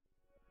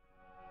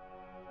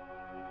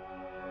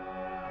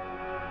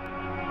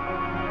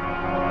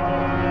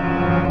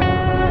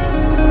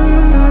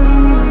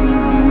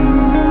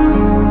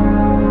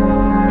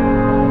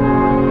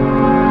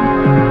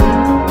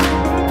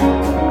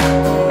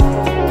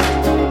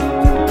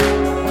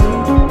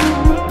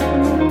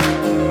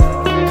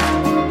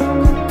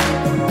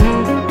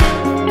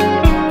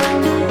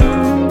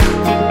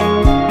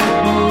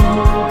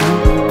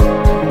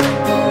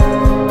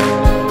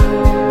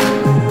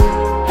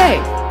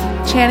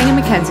Annie and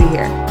Mackenzie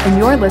here, and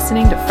you're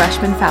listening to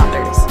Freshman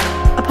Founders,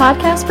 a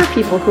podcast for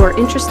people who are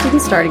interested in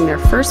starting their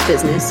first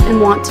business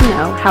and want to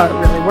know how it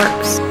really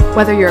works.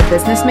 Whether you're a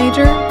business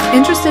major,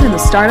 interested in the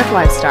startup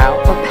lifestyle,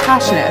 or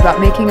passionate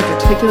about making a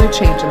particular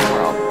change in the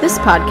world, this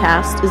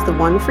podcast is the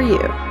one for you.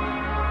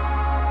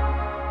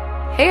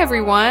 Hey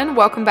everyone,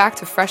 welcome back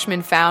to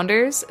Freshman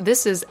Founders.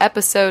 This is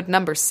episode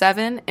number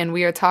 7, and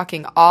we are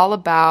talking all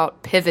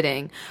about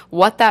pivoting,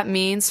 what that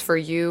means for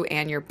you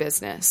and your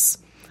business.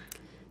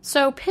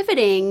 So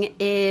pivoting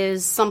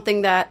is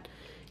something that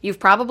you've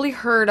probably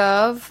heard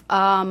of.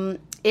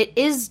 It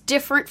is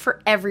different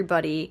for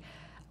everybody.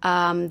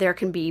 There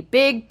can be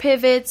big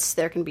pivots,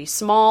 there can be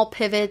small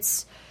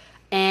pivots,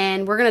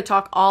 and we're going to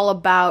talk all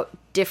about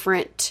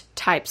different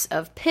types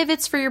of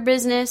pivots for your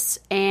business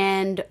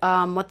and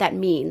what that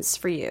means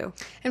for you.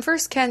 And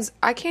first, Kenz,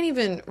 I can't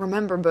even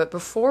remember, but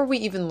before we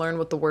even learned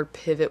what the word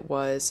pivot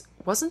was,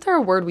 wasn't there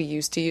a word we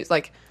used to use?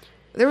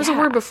 There was a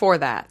word before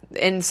that,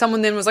 and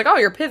someone then was like, "Oh,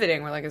 you're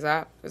pivoting." We're like, "Is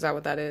that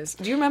what that is?"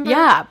 Do you remember?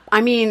 Yeah,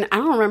 I mean, I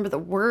don't remember the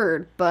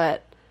word,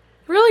 but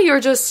really,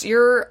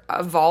 you're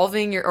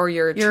evolving, you're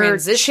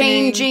transitioning,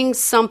 changing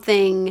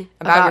something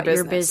about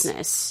your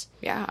business.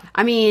 Yeah,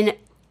 I mean,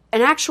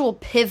 an actual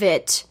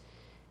pivot.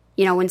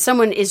 You know, when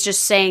someone is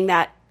just saying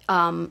that,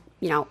 oh,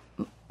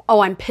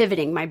 I'm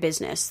pivoting my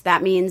business,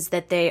 that means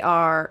that they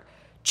are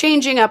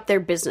changing up their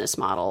business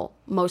model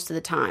most of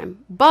the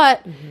time.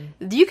 But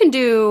you can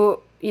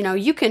do.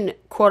 You can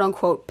quote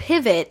unquote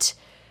pivot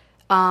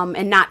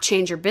and not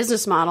change your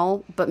business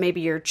model, but maybe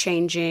you're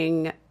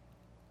changing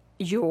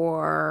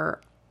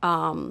your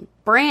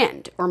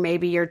brand, or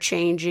maybe you're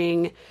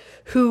changing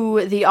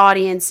who the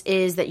audience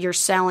is that you're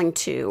selling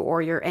to,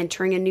 or you're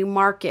entering a new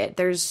market.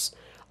 There's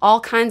all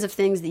kinds of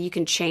things that you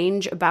can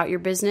change about your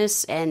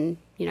business, and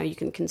you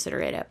can consider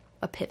it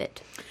a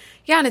pivot.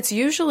 Yeah, and it's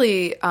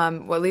usually,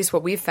 well, at least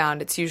what we've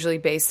found, it's usually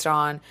based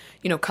on,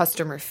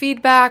 customer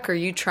feedback, or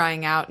you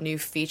trying out new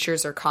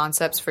features or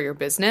concepts for your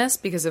business,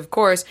 because of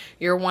course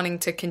you're wanting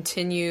to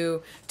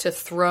continue to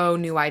throw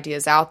new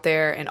ideas out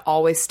there and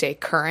always stay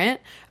current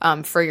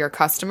for your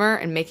customer,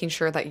 and making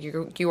sure that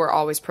you are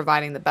always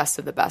providing the best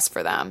of the best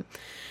for them.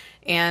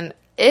 And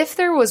if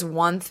there was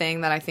one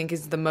thing that I think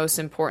is the most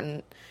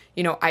important,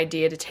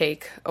 idea to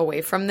take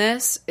away from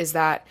this, is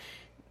that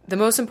the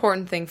most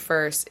important thing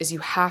first is you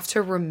have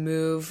to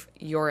remove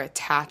your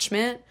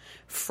attachment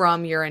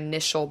from your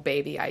initial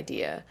baby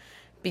idea.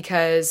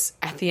 Because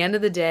at the end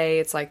of the day,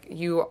 it's like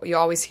you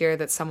always hear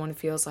that someone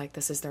feels like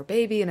this is their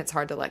baby and it's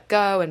hard to let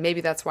go. And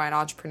maybe that's why an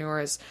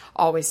entrepreneur is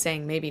always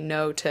saying maybe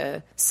no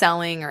to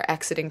selling or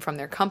exiting from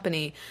their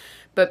company.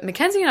 But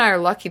Mackenzie and I are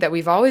lucky that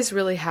we've always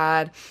really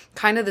had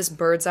kind of this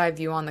bird's eye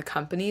view on the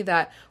company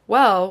that,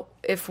 well,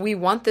 if we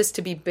want this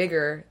to be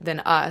bigger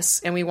than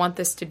us and we want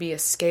this to be a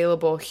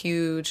scalable,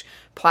 huge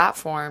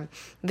platform,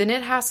 then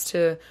it has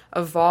to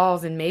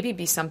evolve and maybe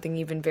be something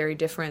even very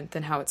different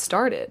than how it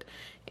started.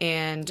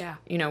 And,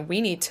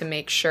 we need to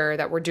make sure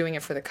that we're doing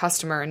it for the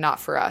customer and not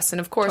for us. And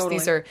of course,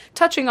 These are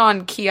touching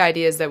on key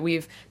ideas that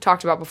we've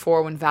talked about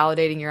before when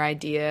validating your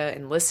idea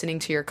and listening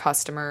to your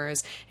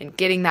customers and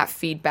getting that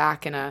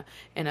feedback in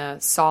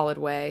a solid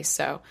way.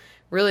 So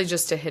really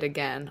just to hit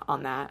again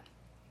on that.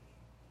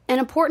 An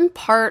important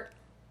part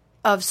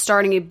of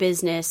starting a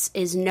business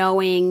is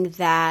knowing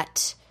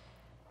that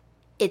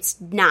it's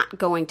not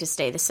going to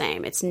stay the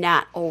same. It's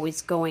not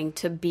always going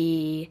to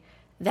be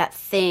that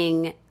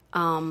thing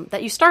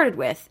that you started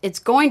with. It's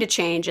going to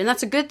change, and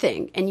that's a good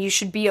thing. And you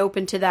should be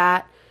open to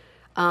that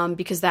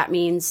because that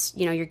means,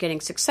 you're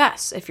getting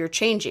success if you're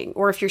changing,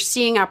 or if you're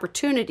seeing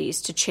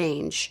opportunities to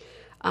change.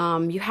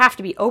 You have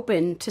to be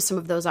open to some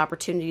of those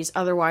opportunities.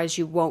 Otherwise,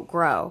 you won't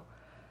grow.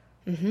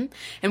 Mm-hmm.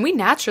 And we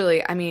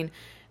naturally,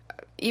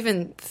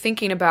 even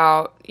thinking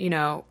about,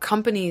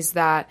 companies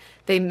that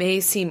they may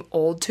seem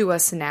old to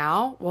us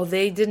now, well,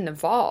 they didn't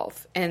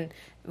evolve. And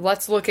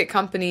let's look at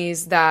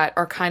companies that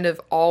are kind of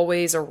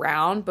always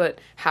around, but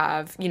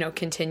have,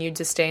 continued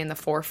to stay in the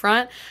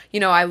forefront.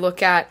 I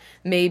look at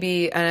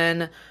maybe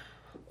an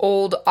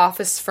old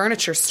office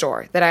furniture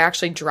store that I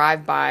actually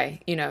drive by,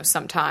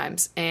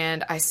 sometimes.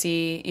 And I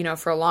see,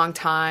 for a long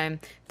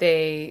time,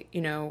 they,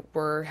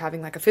 were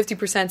having like a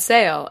 50%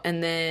 sale.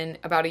 And then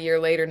about a year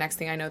later, next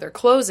thing I know, they're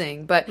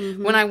closing. But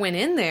when I went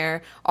in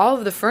there, all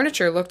of the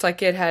furniture looked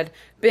like it had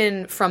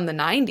been from the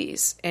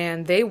 90s,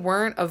 and they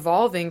weren't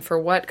evolving for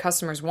what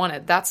customers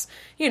wanted. That's,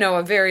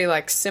 a very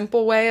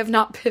simple way of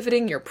not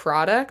pivoting your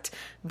product.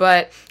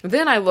 But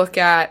then I look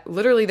at,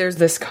 literally there's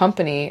this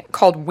company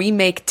called We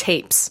Make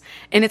Tapes,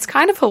 and it's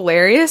kind of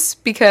hilarious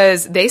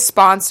because they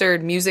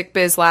sponsored Music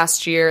Biz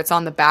last year. It's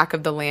on the back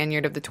of the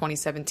lanyard of the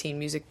 2017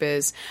 Music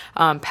Biz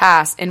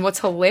Pass. And what's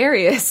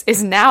hilarious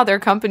is now their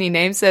company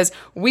name says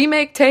We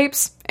Make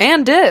Tapes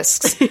and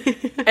Discs.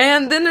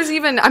 And then there's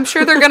even, I'm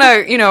sure they're going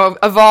to,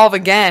 evolve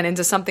again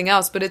into something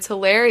else, but it's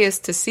hilarious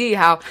to see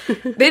how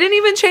they didn't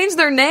even change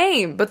their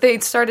name, but they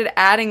started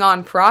adding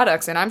on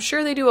products. And I'm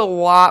sure they do a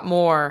lot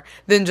more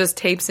than just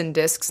tapes and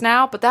discs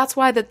now, but that's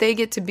why that they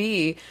get to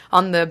be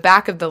on the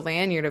back of the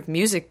lanyard of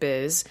Music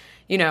Biz,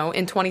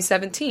 in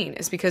 2017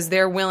 is because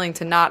they're willing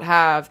to not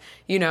have,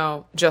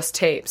 just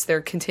tapes.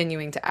 They're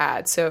continuing to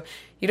add. So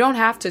you don't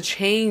have to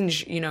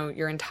change,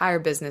 your entire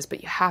business,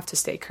 but you have to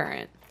stay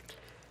current.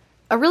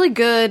 A really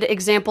good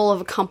example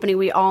of a company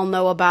we all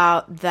know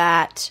about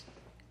that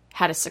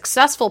had a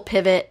successful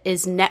pivot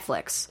is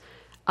Netflix.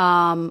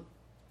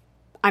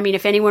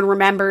 If anyone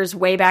remembers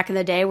way back in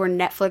the day where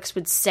Netflix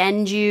would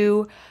send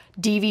you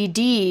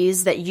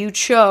DVDs that you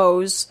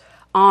chose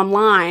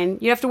online,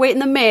 you'd have to wait in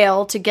the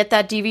mail to get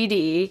that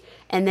DVD,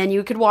 and then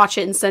you could watch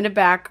it and send it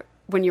back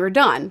when you were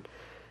done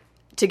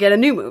to get a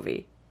new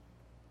movie.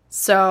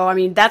 So,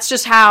 that's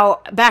just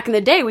how, back in the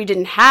day, we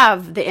didn't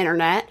have the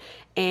internet,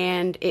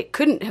 and it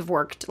couldn't have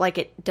worked like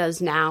it does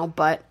now.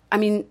 But,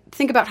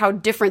 think about how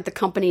different the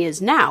company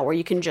is now, where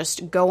you can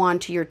just go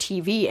onto your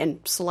TV and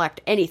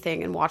select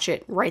anything and watch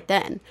it right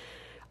then.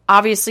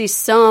 Obviously,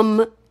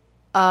 some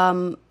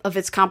of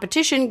its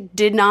competition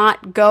did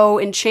not go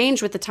and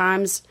change with the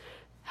times.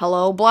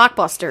 Hello,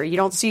 Blockbuster. You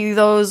don't see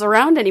those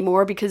around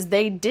anymore because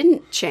they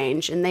didn't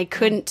change and they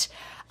couldn't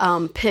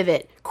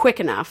pivot quick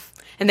enough.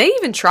 And they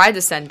even tried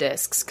to send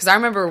discs, because I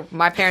remember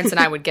my parents and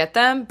I would get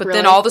them, but Really?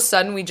 then all of a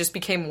sudden we just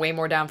became way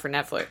more down for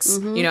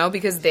Netflix,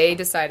 because they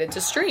decided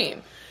to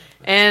stream.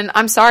 And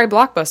I'm sorry,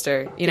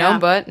 Blockbuster,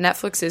 but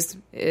Netflix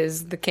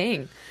is the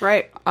king.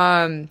 Right.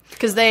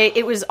 Because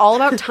it was all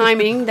about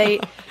timing.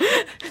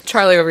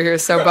 Charlie over here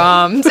is so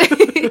bummed.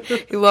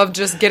 He loved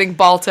just getting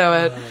Balto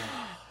at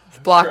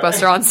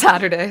Blockbuster on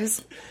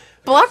Saturdays.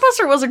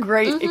 Blockbuster was a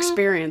great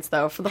experience,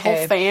 though, for the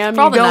whole fam.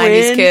 For all the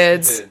 90s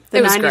kids. The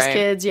it was 90s great.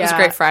 kids, yeah. It was a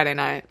great Friday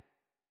night.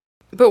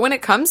 But when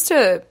it comes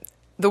to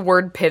the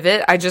word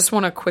pivot, I just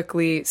want to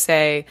quickly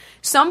say,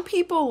 some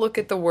people look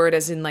at the word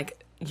as in,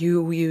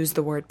 you use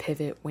the word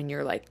pivot when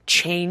you're,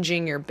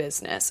 changing your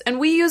business. And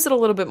we use it a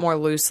little bit more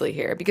loosely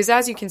here, because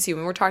as you can see,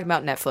 when we're talking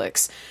about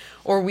Netflix,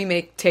 or we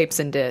make tapes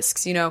and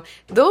discs,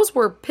 those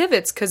were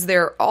pivots because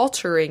they're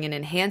altering and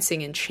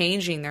enhancing and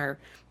changing their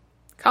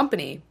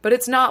company, but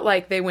it's not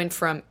like they went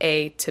from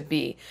A to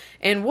B.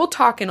 And we'll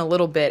talk in a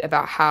little bit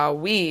about how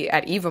we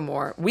at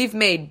Evamore, we've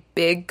made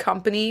big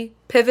company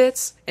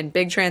pivots and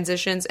big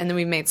transitions, and then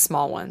we've made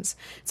small ones.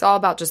 It's all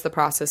about just the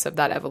process of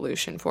that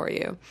evolution for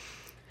you.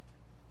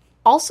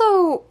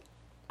 Also,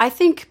 I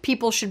think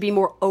people should be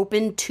more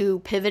open to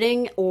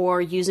pivoting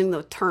or using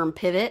the term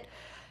pivot,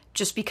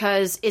 just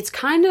because it's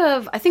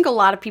I think a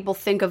lot of people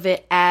think of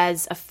it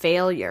as a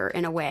failure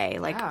in a way.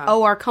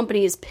 Our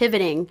company is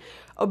pivoting.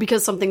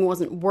 Because something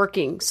wasn't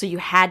working, so you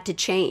had to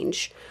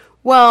change.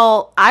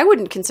 Well, I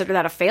wouldn't consider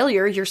that a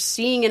failure. You're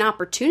seeing an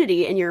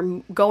opportunity and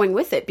you're going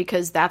with it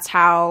because that's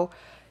how,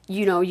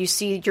 you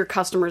see your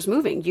customers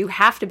moving. You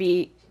have to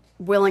be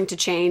willing to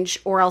change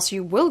or else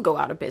you will go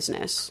out of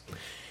business.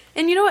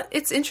 And you know what?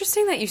 It's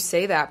interesting that you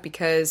say that,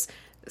 because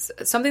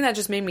something that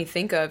just made me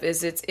think of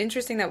is it's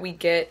interesting that we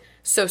get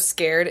so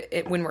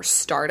scared when we're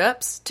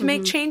startups to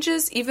make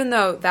changes, even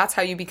though that's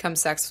how you become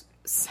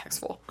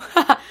successful.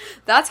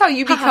 That's how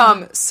you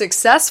become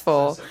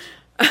successful.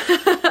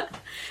 It's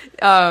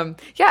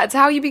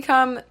how you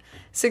become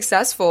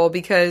successful,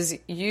 because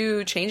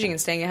you changing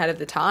and staying ahead of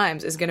the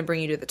times is going to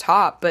bring you to the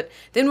top. But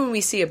then when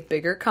we see a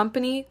bigger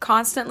company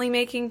constantly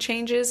making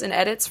changes and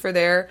edits for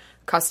their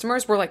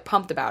customers, we're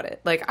pumped about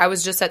it. I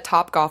was just at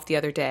Topgolf the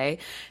other day,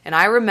 and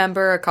I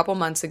remember a couple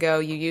months ago,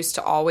 you used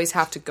to always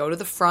have to go to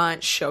the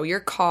front, show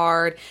your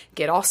card,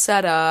 get all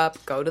set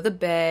up, go to the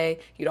bay.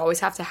 You'd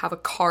always have to have a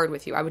card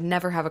with you. I would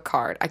never have a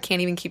card. I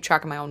can't even keep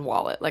track of my own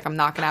wallet. I'm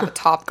not going to have a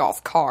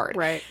Topgolf card.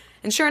 Right.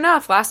 And sure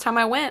enough, last time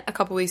I went a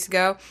couple weeks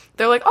ago,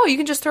 they're like, "Oh, you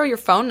can just throw your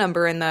phone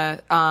number in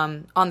the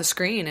on the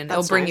screen, and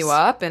it'll bring you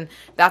up." And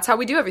that's how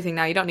we do everything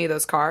now. You don't need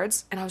those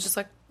cards. And I was just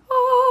like,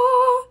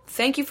 "Oh,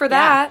 thank you for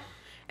that." Yeah.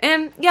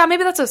 And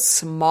maybe that's a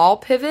small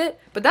pivot,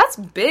 but that's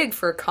big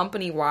for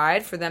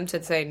company-wide for them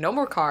to say no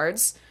more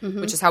cards,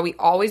 which is how we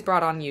always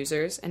brought on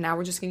users, and now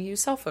we're just going to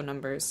use cell phone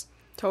numbers.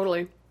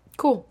 Totally.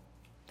 Cool.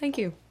 Thank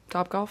you,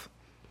 Topgolf.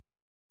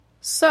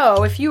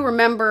 So, if you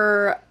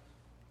remember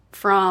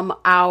from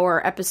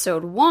our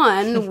episode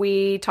 1,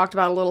 we talked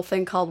about a little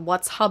thing called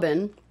What's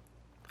Hubbin'.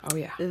 Oh,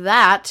 yeah.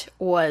 That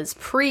was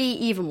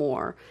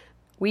pre-Evamore.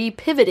 We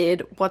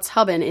pivoted What's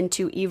Hubbin'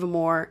 into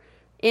Evamore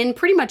in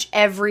pretty much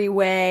every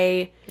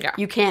way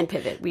you can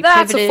pivot.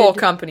 That's a full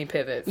company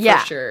pivot, for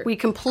sure. We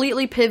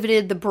completely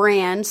pivoted the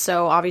brand,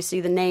 so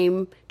obviously the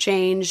name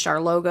changed, our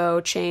logo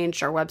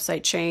changed, our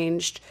website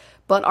changed,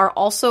 but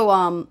also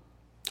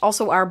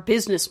our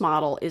business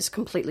model is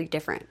completely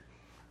different.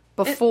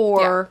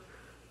 Before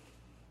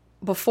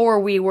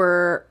we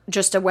were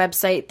just a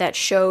website that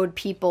showed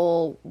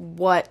people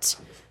what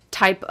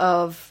type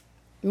of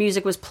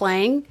music was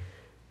playing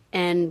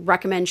and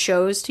recommend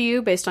shows to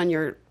you based on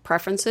your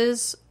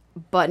preferences,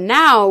 but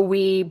now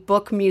we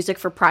book music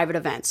for private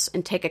events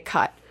and take a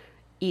cut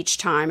each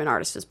time an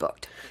artist is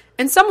booked.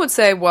 And some would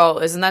say, well,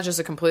 isn't that just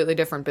a completely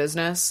different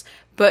business?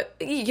 But,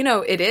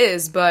 it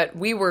is. But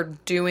we were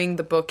doing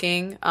the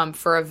booking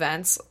for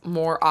events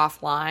more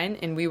offline,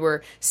 and we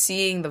were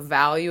seeing the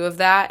value of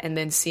that, and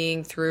then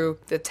seeing through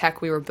the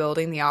tech we were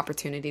building the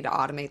opportunity to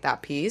automate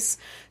that piece.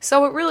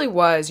 So it really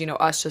was,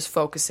 us just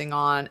focusing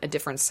on a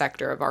different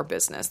sector of our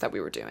business that we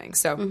were doing.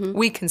 So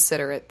we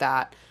consider it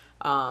that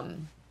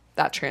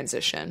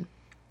transition.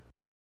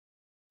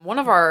 One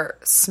of our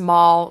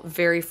small,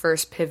 very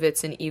first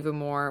pivots in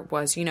Evamore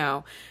was,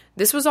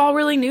 this was all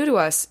really new to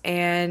us.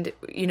 And,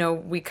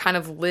 we kind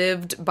of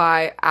lived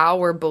by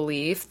our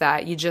belief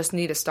that you just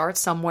need to start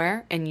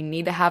somewhere and you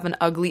need to have an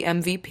ugly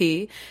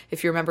MVP.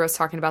 If you remember us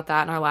talking about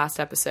that in our last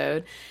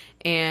episode.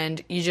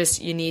 And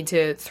you need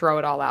to throw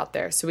it all out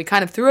there. So we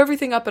kind of threw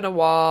everything up in a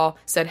wall,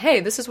 said, hey,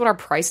 this is what our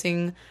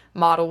pricing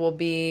model will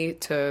be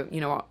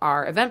to,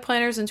 our event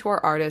planners and to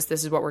our artists.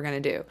 This is what we're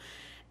going to do.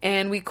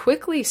 And we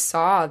quickly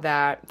saw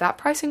that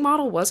pricing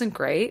model wasn't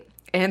great,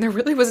 and there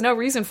really was no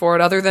reason for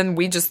it other than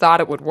we just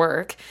thought it would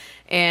work.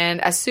 And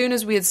as soon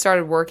as we had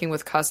started working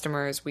with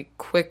customers, we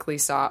quickly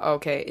saw,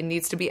 okay, it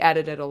needs to be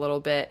edited a little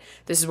bit.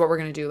 This is what we're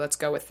going to do. Let's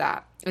go with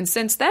that. And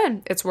since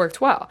then, it's worked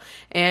well.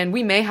 And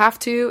we may have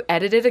to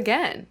edit it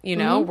again.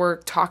 We're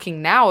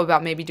talking now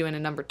about maybe doing a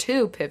number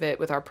 2 pivot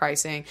with our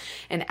pricing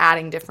and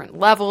adding different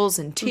levels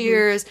and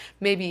tiers,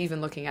 maybe even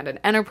looking at an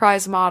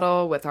enterprise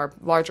model with our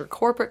larger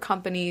corporate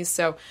companies.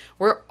 So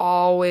we're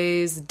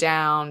always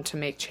down to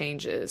make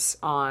changes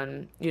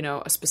on,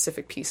 a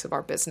specific piece of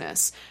our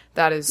business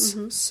that is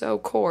so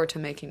core to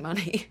making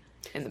money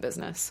in the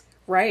business.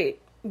 Right.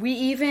 We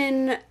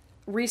even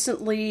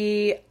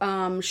recently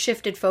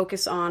shifted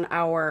focus on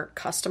our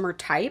customer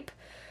type,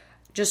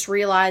 just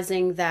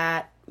realizing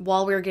that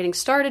while we were getting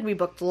started, we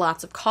booked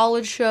lots of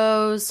college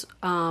shows,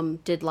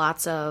 did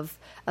lots of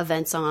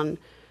events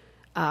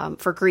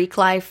for Greek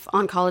life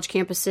on college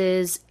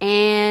campuses,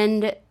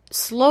 and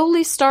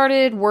slowly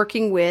started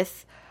working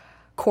with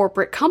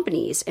corporate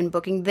companies and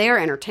booking their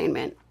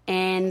entertainment.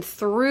 And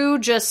through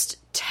just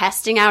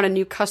testing out a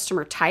new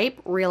customer type,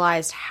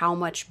 realized how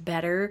much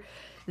better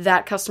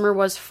that customer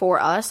was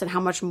for us and how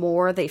much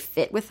more they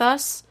fit with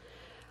us.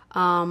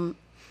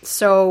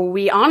 So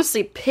we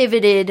honestly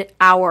pivoted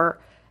our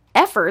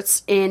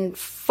efforts in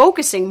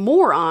focusing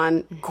more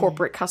on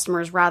corporate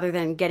customers rather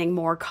than getting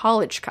more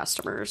college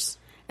customers.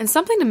 And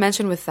something to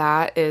mention with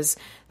that is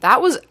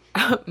that was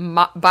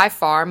by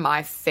far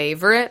my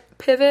favorite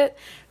pivot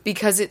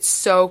because it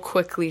so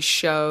quickly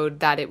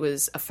showed that it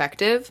was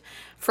effective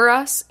for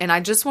us. And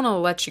I just want to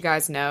let you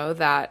guys know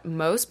that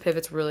most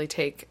pivots really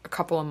take a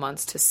couple of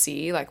months to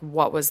see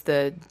what was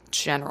the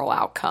general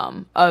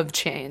outcome of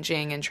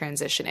changing and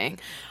transitioning.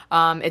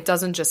 It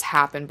doesn't just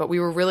happen, but we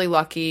were really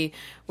lucky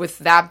with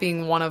that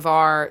being one of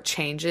our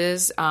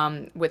changes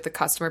with the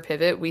customer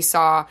pivot. We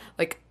saw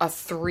a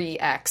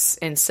 3x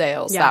in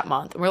sales that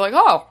month. And we're like,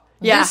 oh,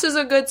 this is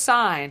a good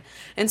sign.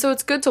 And so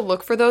it's good to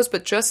look for those,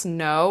 but just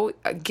know,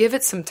 give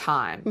it some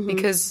time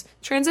because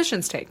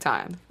transitions take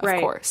time, of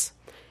course.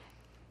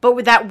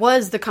 But that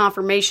was the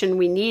confirmation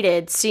we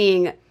needed,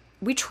 seeing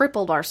we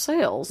tripled our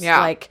sales.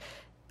 Yeah.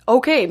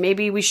 Okay,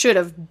 maybe we should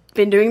have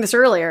been doing this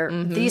earlier.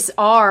 These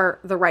are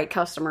the right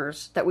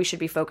customers that we should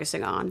be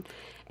focusing on.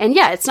 And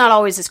it's not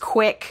always as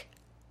quick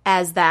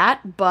as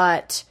that,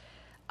 but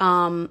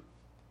and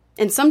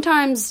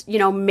sometimes,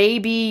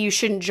 maybe you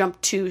shouldn't jump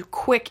too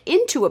quick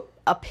into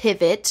a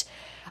pivot,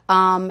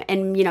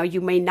 and, you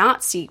may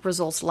not see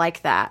results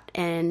like that.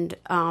 And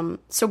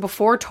so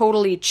before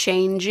totally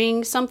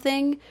changing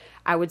something,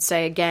 I would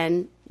say,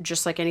 again,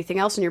 just like anything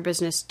else in your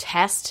business,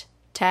 test.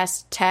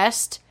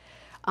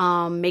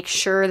 Make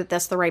sure that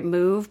that's the right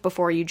move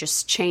before you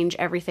just change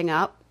everything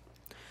up.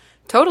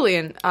 Totally.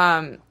 And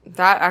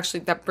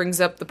that brings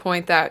up the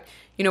point that,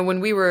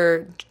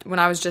 when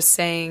I was just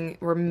saying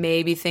we're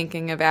maybe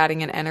thinking of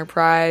adding an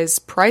enterprise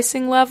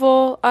pricing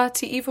level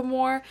to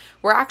Evamore,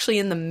 we're actually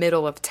in the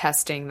middle of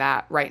testing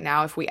that right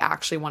now if we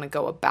actually want to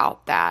go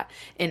about that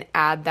and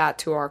add that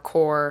to our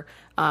core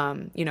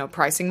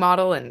pricing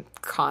model and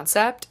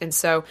concept. And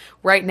so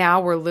right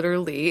now we're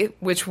literally,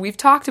 which we've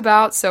talked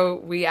about, so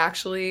we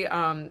actually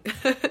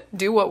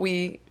do what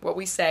we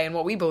say and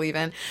what we believe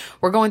in.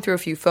 We're going through a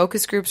few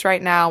focus groups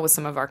right now with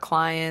some of our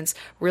clients,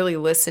 really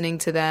listening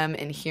to them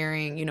and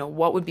hearing,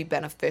 what would be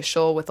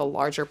beneficial with a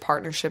larger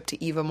partnership to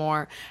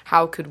Evamore.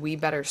 How could we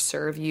better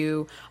serve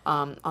you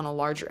on a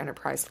larger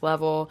enterprise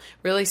level?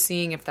 Really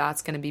seeing if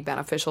that's going to be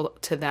beneficial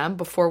to them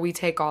before we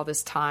take all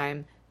this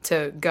time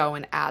to go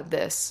and add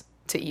this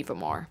to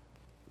Evamore.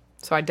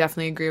 So I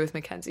definitely agree with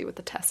Mackenzie with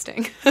the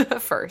testing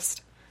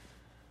first.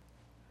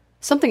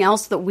 Something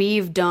else that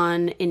we've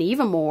done in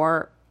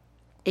Evamore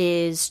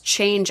is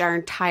change our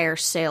entire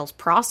sales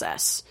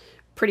process.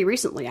 Pretty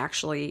recently,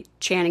 actually,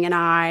 Channing and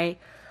I,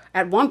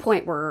 at one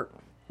point, were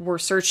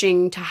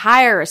searching to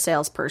hire a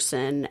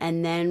salesperson,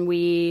 and then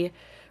we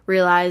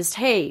realized,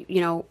 hey,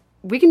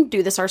 we can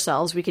do this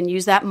ourselves. We can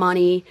use that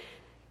money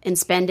and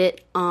spend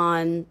it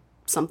on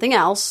something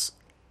else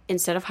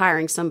instead of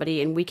hiring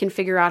somebody, and we can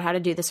figure out how to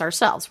do this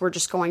ourselves. We're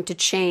just going to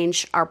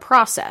change our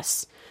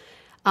process.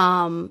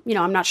 I'm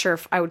not sure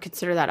if I would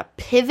consider that a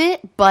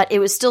pivot, but it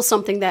was still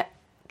something that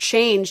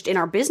changed in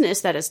our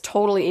business that has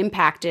totally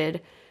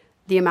impacted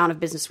the amount of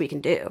business we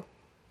can do.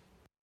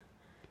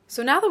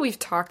 So now that we've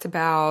talked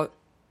about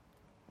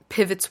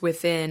pivots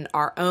within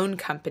our own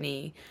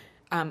company,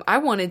 I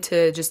wanted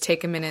to just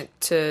take a minute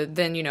to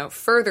then,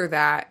 further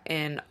that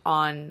and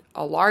on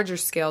a larger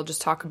scale,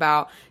 just talk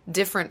about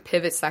different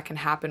pivots that can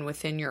happen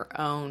within your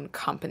own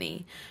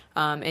company.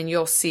 And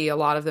you'll see a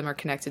lot of them are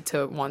connected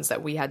to ones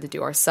that we had to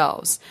do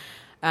ourselves.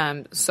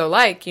 You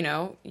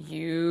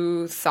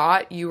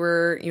thought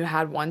you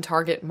had one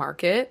target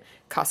market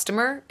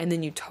customer, and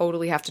then you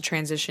totally have to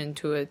transition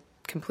to a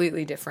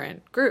completely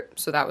different group.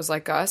 So that was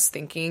like us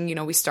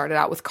thinking, we started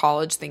out with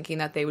college thinking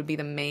that they would be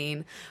the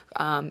main,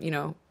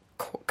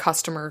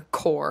 customer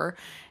core,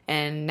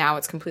 and now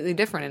it's completely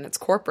different and it's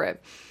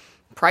corporate.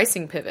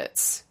 Pricing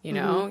pivots,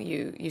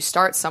 you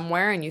start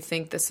somewhere and you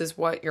think this is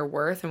what you're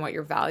worth and what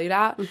you're valued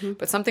at.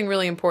 But something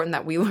really important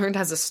that we learned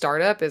as a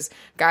startup is,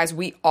 guys,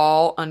 we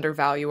all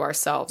undervalue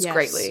ourselves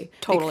greatly.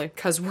 Totally.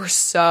 Because we're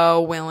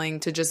so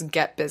willing to just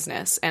get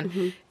business.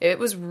 And it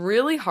was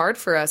really hard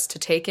for us to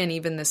take in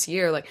even this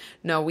year. Like,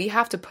 no, we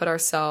have to put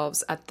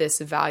ourselves at this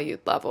valued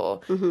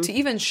level to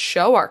even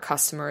show our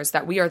customers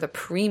that we are the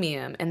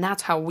premium. And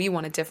that's how we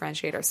want to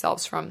differentiate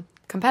ourselves from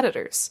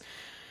competitors.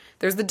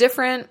 There's the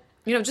different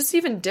just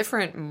even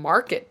different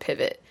market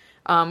pivot,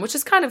 which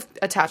is kind of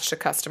attached to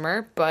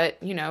customer, but,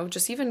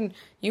 just even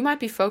you might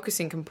be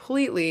focusing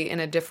completely in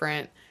a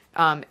different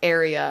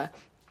area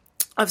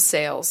of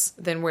sales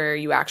than where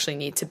you actually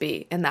need to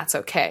be. And that's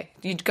okay.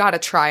 You've got to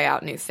try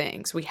out new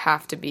things. We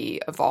have to be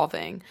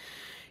evolving.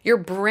 Your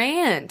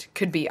brand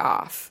could be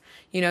off.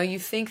 You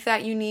think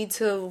that you need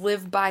to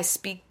live by,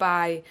 speak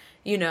by,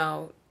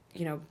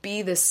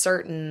 be this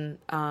certain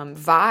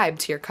vibe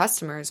to your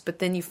customers, but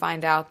then you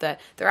find out that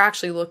they're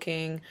actually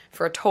looking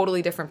for a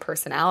totally different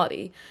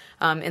personality.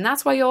 And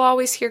that's why you'll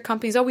always hear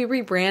companies, we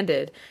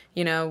rebranded.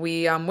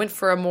 We went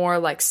for a more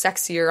like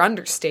sexier,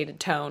 understated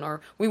tone,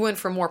 or we went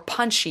for more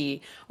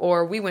punchy,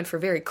 or we went for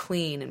very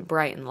clean and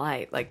bright and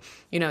light. Like,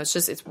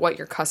 it's what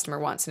your customer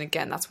wants. And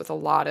again, that's with a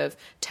lot of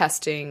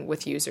testing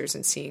with users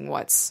and seeing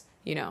what's,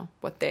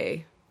 what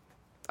they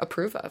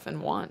approve of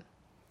and want.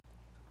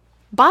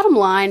 Bottom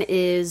line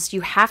is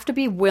you have to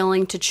be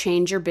willing to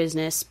change your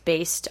business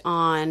based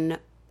on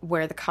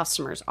where the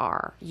customers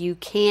are. You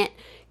can't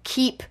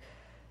keep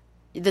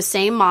the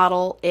same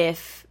model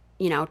if,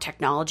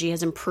 technology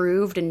has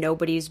improved and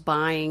nobody's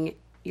buying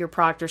your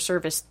product or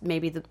service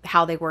maybe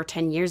how they were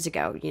 10 years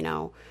ago.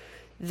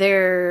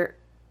 There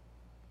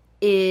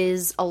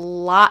is a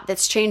lot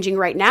that's changing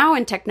right now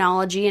in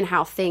technology and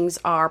how things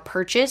are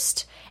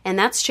purchased. And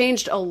that's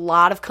changed a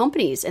lot of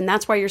companies. And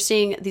that's why you're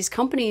seeing these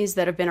companies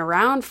that have been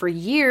around for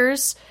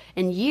years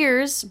and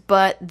years,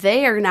 but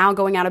they are now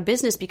going out of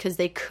business because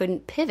they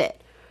couldn't pivot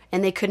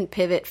and they couldn't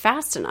pivot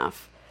fast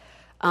enough.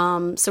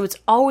 So it's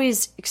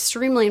always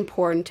extremely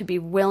important to be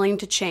willing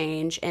to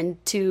change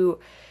and to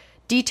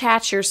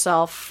detach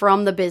yourself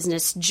from the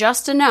business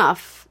just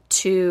enough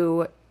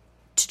to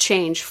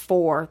change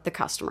for the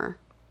customer.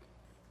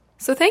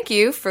 So thank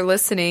you for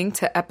listening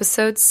to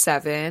episode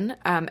 7.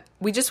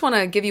 We just want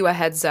to give you a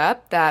heads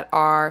up that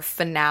our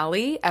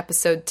finale,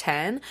 episode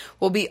 10,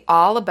 will be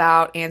all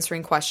about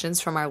answering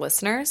questions from our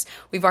listeners.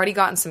 We've already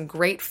gotten some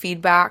great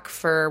feedback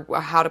for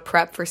how to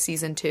prep for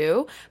season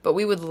 2, but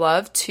we would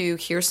love to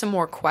hear some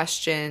more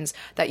questions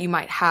that you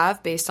might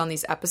have based on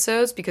these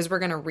episodes, because we're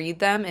going to read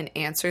them and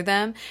answer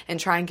them and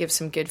try and give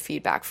some good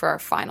feedback for our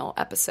final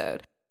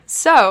episode.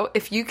 So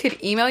if you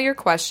could email your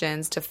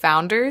questions to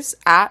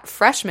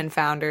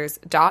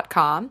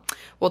founders@freshmanfounders.com,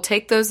 we'll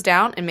take those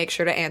down and make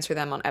sure to answer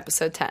them on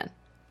episode 10.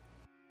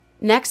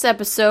 Next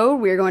episode,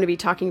 we're going to be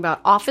talking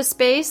about office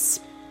space,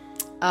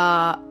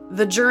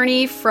 the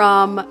journey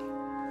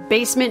from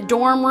basement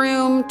dorm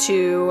room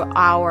to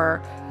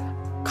our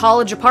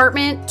college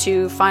apartment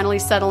to finally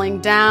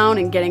settling down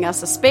and getting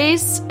us a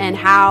space, and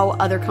how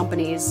other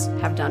companies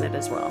have done it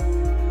as well.